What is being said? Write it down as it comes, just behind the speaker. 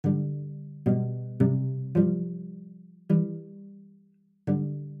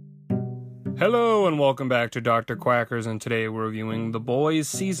Hello and welcome back to Dr. Quackers, and today we're reviewing The Boys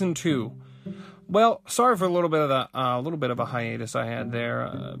Season 2. Well, sorry for a little bit of a hiatus I had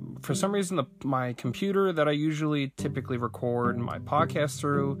there. For some reason, my computer that I typically record my podcast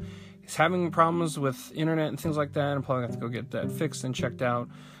through is having problems with internet and things like that. I'm probably going to have to go get that fixed and checked out.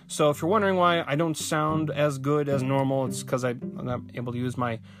 So if you're wondering why I don't sound as good as normal, it's because I'm not able to use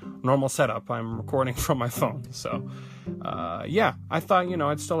my normal setup. I'm recording from my phone. So, I thought,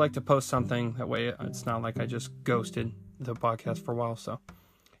 I'd still like to post something. That way it's not like I just ghosted the podcast for a while. So,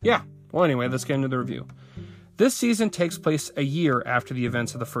 yeah. Well, anyway, let's get into the review. This season takes place a year after the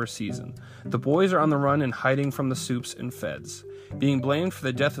events of the first season. The boys are on the run and hiding from the Supes and feds, being blamed for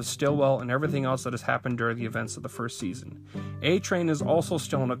the death of Stillwell and everything else that has happened during the events of the first season. A-Train is also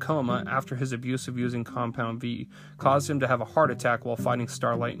still in a coma after his abuse of using Compound V caused him to have a heart attack while fighting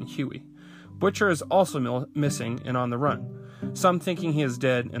Starlight and Huey. Butcher is also missing and on the run, some thinking he is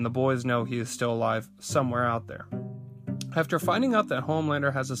dead, and the boys know he is still alive somewhere out there. After finding out that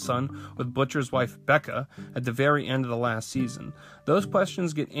Homelander has a son with Butcher's wife Becca at the very end of the last season, those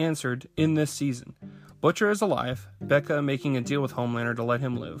questions get answered in this season. Butcher is alive, Becca making a deal with Homelander to let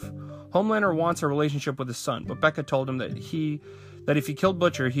him live. Homelander wants a relationship with his son, but Becca told him that if he killed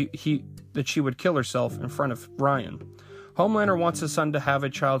Butcher, that she would kill herself in front of Ryan. Homelander wants his son to have a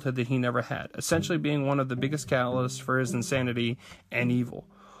childhood that he never had, essentially being one of the biggest catalysts for his insanity and evil.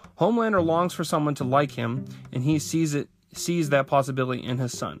 Homelander longs for someone to like him, and he sees that possibility in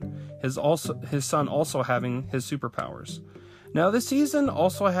his son. His son also having his superpowers. Now, this season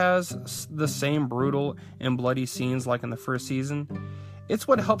also has the same brutal and bloody scenes like in the first season. It's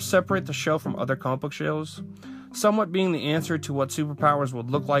what helps separate the show from other comic book shows, somewhat being the answer to what superpowers would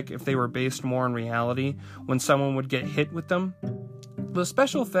look like if they were based more on reality when someone would get hit with them. The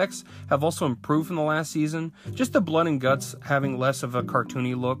special effects have also improved from the last season, just the blood and guts having less of a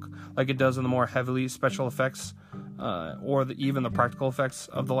cartoony look like it does in the more heavily special effects, even the practical effects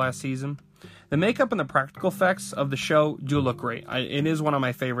of the last season. The makeup and the practical effects of the show do look great. It is one of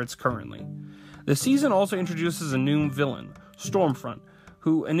my favorites currently. The season also introduces a new villain, Stormfront,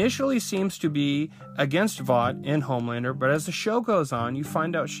 who initially seems to be against Vought and Homelander, but as the show goes on, you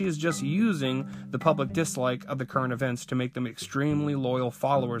find out she is just using the public dislike of the current events to make them extremely loyal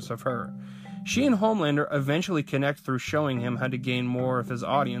followers of her. She and Homelander eventually connect through showing him how to gain more of his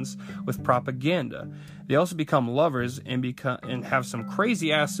audience with propaganda. They also become lovers and have some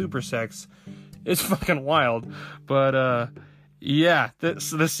crazy-ass super sex. It's fucking wild. But,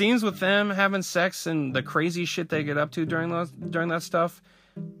 the scenes with them having sex and the crazy shit they get up to during that stuff,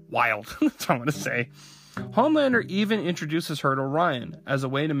 wild. That's what I'm going to say. Homelander even introduces her to Ryan as a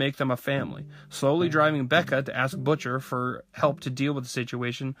way to make them a family, slowly driving Becca to ask Butcher for help to deal with the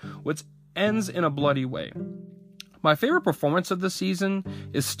situation, which ends in a bloody way. My favorite performance of the season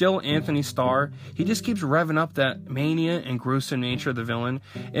is still Anthony Starr. He just keeps revving up that mania and gruesome nature of the villain.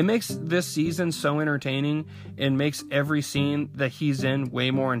 It makes this season so entertaining and makes every scene that he's in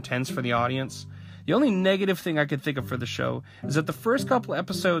way more intense for the audience. The only negative thing I could think of for the show is that the first couple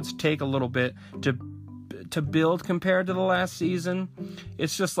episodes take a little bit to build compared to the last season.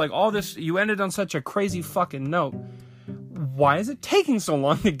 It's just like all this, you ended on such a crazy fucking note. Why is it taking so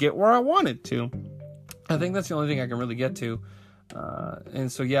long to get where I want it to? I think that's the only thing I can really get to.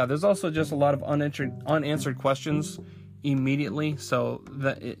 And so, there's also just a lot of unanswered questions immediately. So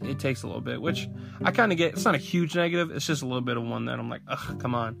that it takes a little bit, which I kind of get. It's not a huge negative. It's just a little bit of one that I'm like, ugh,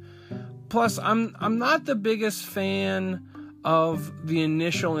 come on. Plus, I'm not the biggest fan of the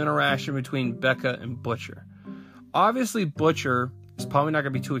initial interaction between Becca and Butcher. Obviously, Butcher is probably not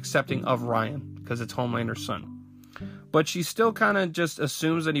going to be too accepting of Ryan because it's Homelander's son. But she still kind of just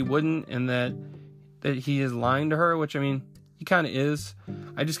assumes that he wouldn't and that he is lying to her, which, he kind of is.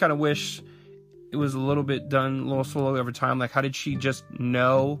 I just kind of wish it was a little bit done a little slowly over time. Like, how did she just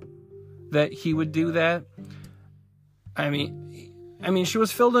know that he would do that? She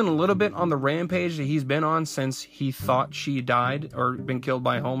was filled in a little bit on the rampage that he's been on since he thought she died or been killed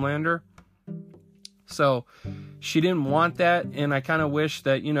by Homelander. So she didn't want that, and I kind of wish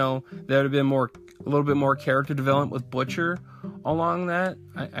that, there would have been a little bit more character development with Butcher along that.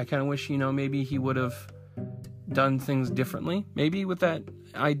 I kind of wish, maybe he would have done things differently. Maybe with that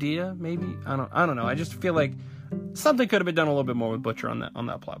idea, maybe. I don't know. I just feel like something could have been done a little bit more with Butcher on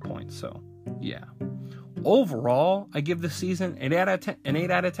that plot point. So, yeah. Overall, I give this season an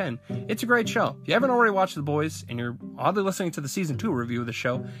 8 out of 10. It's a great show. If you haven't already watched The Boys and you're oddly listening to the season 2 review of the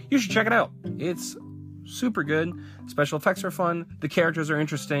show, you should check it out. It's super good. Special effects are fun. The characters are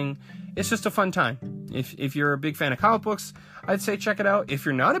interesting. It's just a fun time. If you're a big fan of comic books, I'd say check it out. If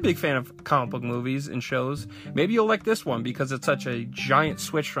you're not a big fan of comic book movies and shows, maybe you'll like this one because it's such a giant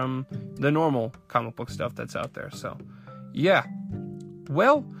switch from the normal comic book stuff that's out there. So, yeah.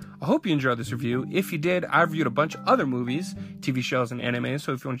 Well, I hope you enjoyed this review. If you did, I reviewed a bunch of other movies, TV shows, and anime,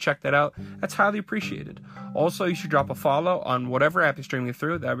 so if you want to check that out, that's highly appreciated. Also, you should drop a follow on whatever app you're streaming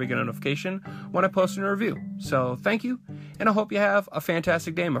through. That way you get a notification when I post a new review. So, thank you, and I hope you have a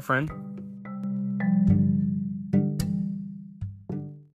fantastic day, my friend.